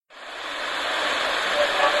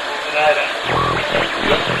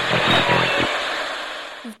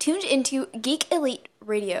tuned into Geek Elite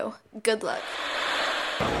Radio. Good luck.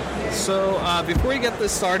 So before we get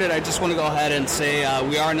this started, I just want to go ahead and say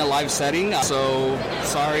we are in a live setting, so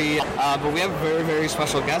sorry, but we have a very, very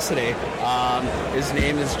special guest today. His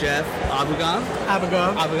name is Jeff Abugam.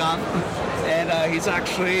 And he's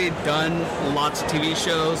actually done lots of TV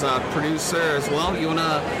shows, producer as well. You want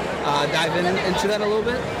to dive into that a little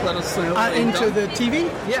bit? Let us know. Into the TV?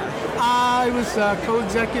 Yeah. I was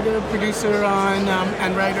co-executive producer on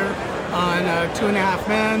and writer on 2.5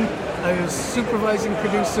 Men. I was supervising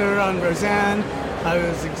producer on Roseanne. I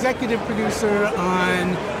was executive producer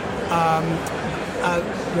on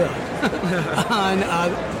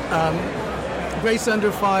Grace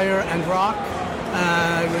Under Fire and Rock.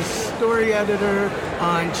 I was story editor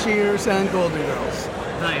on Cheers and Golden Girls.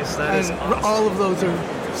 Nice. That is awesome. All of those are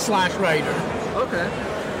 / writer. Okay.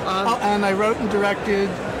 And I wrote and directed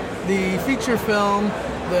the feature film,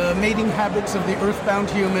 The Mating Habits of the Earthbound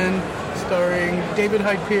Human, starring David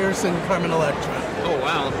Hyde Pierce and Carmen Electra. Oh,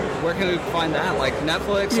 wow. Where can we find that? Like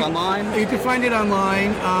Netflix, online? You can find it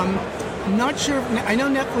online. Not sure. I know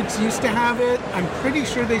Netflix used to have it. I'm pretty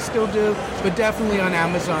sure they still do, but definitely on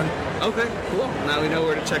Amazon. Okay, cool. Now we know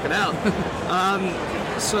where to check it out.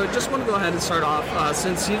 So just want to go ahead and start off.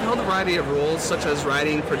 Since you've held a variety of roles, such as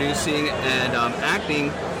writing, producing, and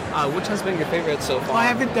acting, which has been your favorite so far? I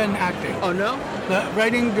haven't done acting. Oh, no?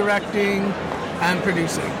 Writing, directing, and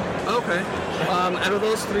producing. Okay. Out of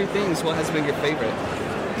those three things, what has been your favorite?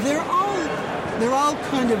 They're all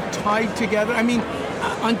kind of tied together. I mean,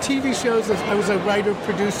 on TV shows, I was a writer,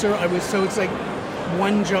 producer. So it's like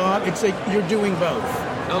one job. It's like you're doing both.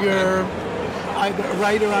 Okay. You're either a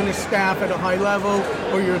writer on a staff at a high level,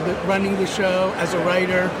 or you're running the show as a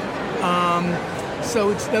writer.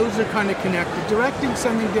 So those are kind of connected. Directing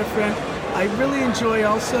something different, I really enjoy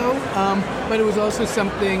also, but it was also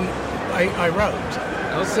something I wrote.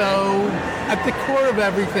 Okay. So at the core of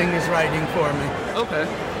everything is writing for me. Okay.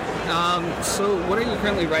 So what are you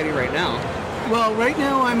currently writing right now? Well, right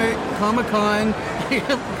now I'm at Comic-Con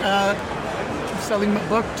selling my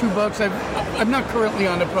book, 2 books. I'm not currently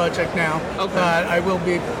on a project now, okay, but I will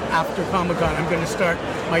be after Comic-Con. I'm going to start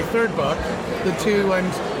my 3rd book. The 2 I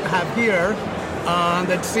have here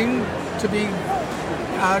that seem to be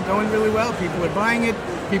going really well. People are buying it.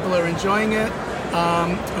 People are enjoying it.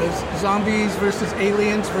 Zombies versus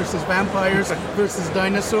aliens versus vampires versus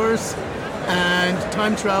dinosaurs, and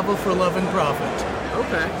time travel for love and profit.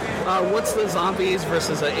 Okay. What's the zombies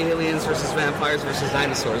versus aliens versus vampires versus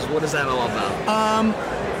dinosaurs? What is that all about?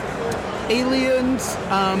 Aliens,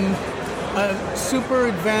 a super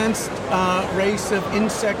advanced race of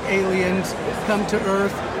insect aliens come to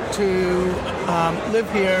Earth to live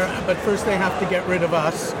here, but first they have to get rid of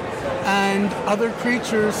us. And other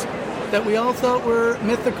creatures that we all thought were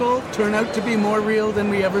mythical turn out to be more real than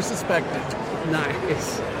we ever suspected.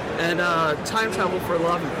 Nice. And time travel for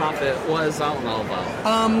love and profit, what is that one all about?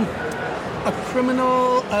 A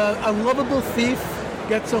criminal, a lovable thief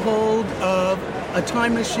gets a hold of a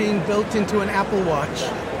time machine built into an Apple Watch,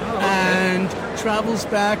 and travels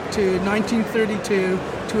back to 1932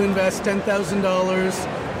 to invest $10,000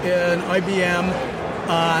 in IBM,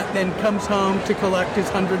 then comes home to collect his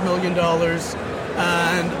 $100 million,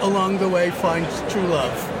 and along the way finds true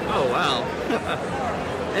love. Oh, wow.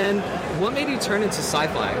 And what made you turn into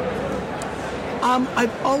sci-fi?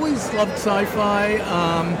 I've always loved sci-fi.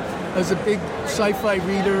 I was a big sci-fi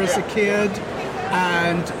reader as a kid,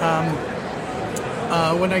 and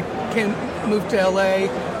when I moved to LA,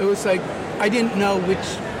 it was like I didn't know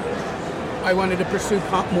which I wanted to pursue,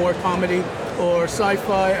 more comedy or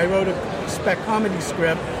sci-fi. I wrote a spec comedy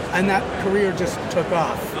script, and that career just took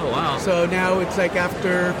off. Oh, wow. So now it's like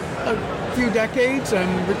after a few decades,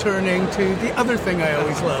 I'm returning to the other thing I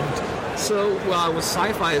always loved. So with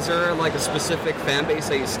sci-fi, is there like a specific fan base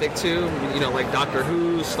that you stick to? You know, like Doctor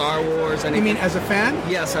Who, Star Wars, anything? You mean as a fan?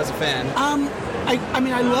 Yes, as a fan. I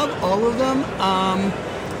mean, I love all of them.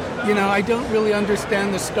 I don't really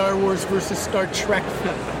understand the Star Wars versus Star Trek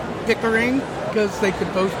bickering, because they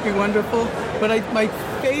could both be wonderful. But my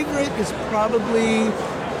favorite is probably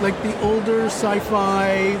like the older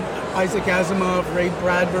sci-fi, Isaac Asimov, Ray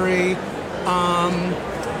Bradbury,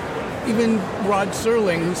 even Rod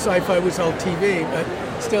Serling, whose sci-fi was all TV, but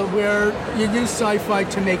still where you use sci-fi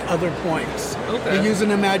to make other points. Okay. You use an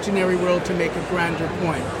imaginary world to make a grander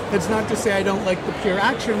point. It's not to say I don't like the pure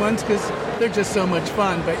action ones, because they're just so much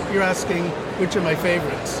fun, but you're asking which are my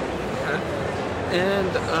favorites. Okay.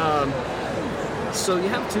 And so you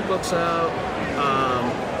have 2 books out.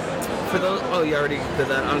 For those, you already did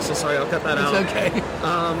that. I'm so sorry. I'll cut that out. It's okay.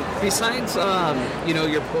 Besides,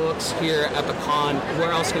 your books here at the con,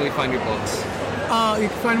 where else can we find your books? You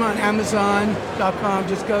can find them on Amazon.com.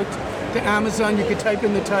 Just go to Amazon. You can type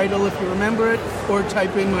in the title if you remember it, or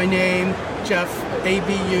type in my name, Jeff,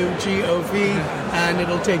 Abugov, and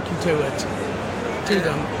it'll take you to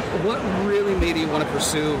them. What really made you want to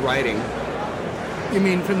pursue writing? You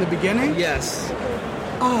mean from the beginning? Yes.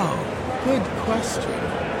 Oh, good question.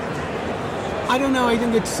 I don't know. I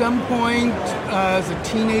think at some point as a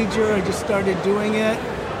teenager, I just started doing it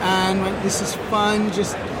and went, this is fun.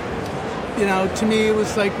 Just, to me it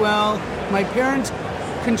was like, well, my parents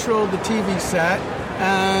controlled the TV set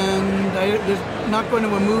and they're not going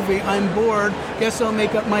to a movie. I'm bored. Guess I'll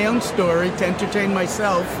make up my own story to entertain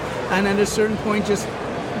myself. And at a certain point just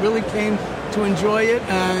really came to enjoy it,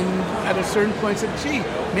 and at a certain point said, gee,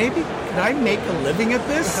 maybe could I make a living at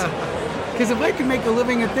this? Because if I can make a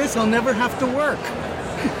living at this, I'll never have to work.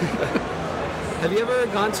 Have you ever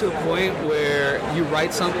gone to a point where you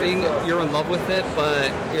write something, you're in love with it,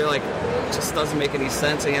 but you're like, it just doesn't make any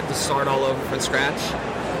sense and you have to start all over from scratch?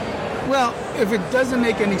 Well, if it doesn't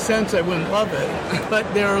make any sense, I wouldn't love it.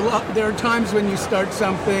 But there are times when you start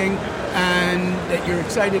something and that you're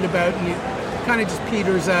excited about and it kind of just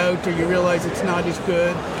peters out, or you realize it's not as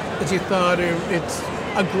good as you thought, or it's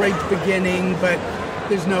a great beginning, but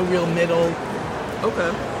there's no real middle.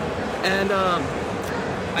 Okay. And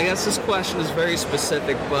I guess this question is very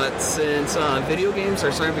specific, but since video games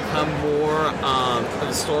are starting to become more of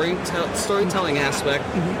a storytelling aspect,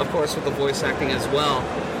 of course with the voice acting as well,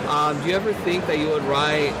 do you ever think that you would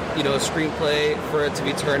write, a screenplay for it to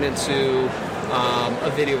be turned into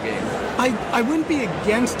a video game? I wouldn't be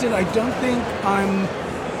against it. I don't think I'm...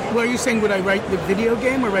 What are you saying? Would I write the video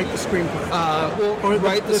game or write the screenplay? Or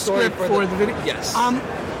write the story script for the video? Yes.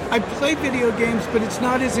 I play video games, but it's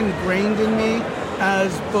not as ingrained in me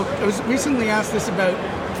as book. I was recently asked this about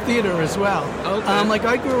theater as well. Okay.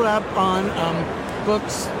 I grew up on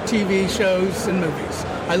books, TV shows, and movies.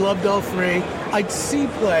 I loved all three. I'd see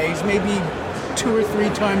plays maybe 2 or 3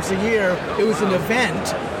 times a year. It was an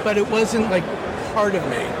event, but it wasn't like part of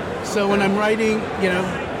me. So when I'm writing,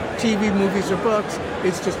 TV, movies, or books,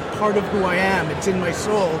 it's just part of who I am. It's in my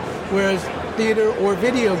soul. Whereas theater or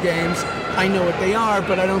video games, I know what they are,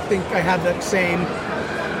 but I don't think I have that same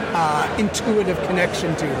intuitive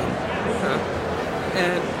connection to them. Okay.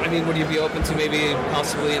 And, would you be open to maybe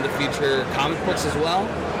possibly in the future comic books as well?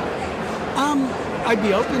 I'd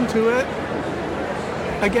be open to it.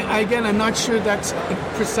 Again, I'm not sure that's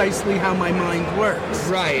precisely how my mind works.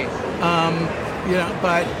 Right.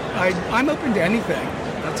 But I'm open to anything.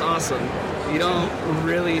 That's awesome. You don't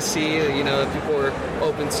really see, people are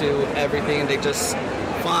open to everything and they just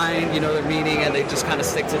find, their meaning and they just kind of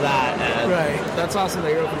stick to that. And right. That's awesome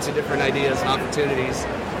that you're open to different ideas and opportunities.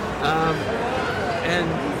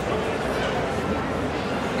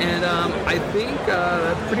 I think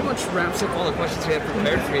that pretty much wraps up all the questions we have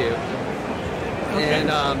prepared for you. Okay. And,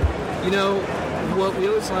 what we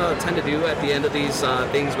always tend to do at the end of these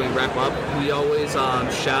things when we wrap up, we always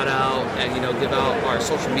shout out and, give out our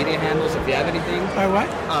social media handles if you have anything. Our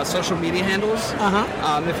what? Social media handles.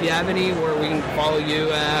 Uh-huh. If you have any where we can follow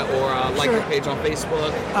you at or like Sure. your page on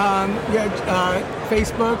Facebook.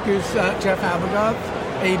 Facebook is Jeff Abugov,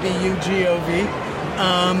 Abugov.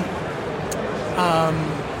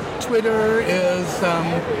 Twitter is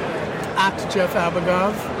at Jeff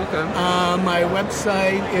Abugov. Okay. My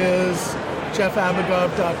website is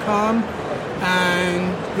jeffabugov.com,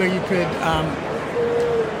 and where you could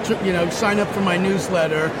sign up for my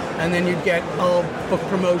newsletter, and then you'd get all book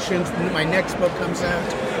promotions when my next book comes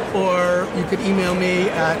out, or you could email me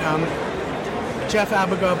at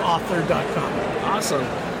jeffabugovauthor.com. Awesome.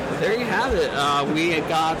 There you have it. We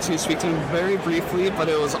got to speak to him very briefly, but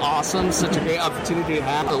it was awesome. Such a great opportunity to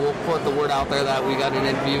have. We'll put the word out there that we got an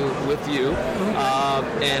interview with you.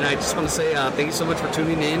 And I just want to say thank you so much for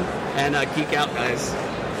tuning in, and geek out, guys.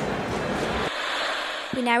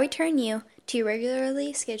 We now return you to your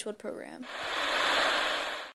regularly scheduled program.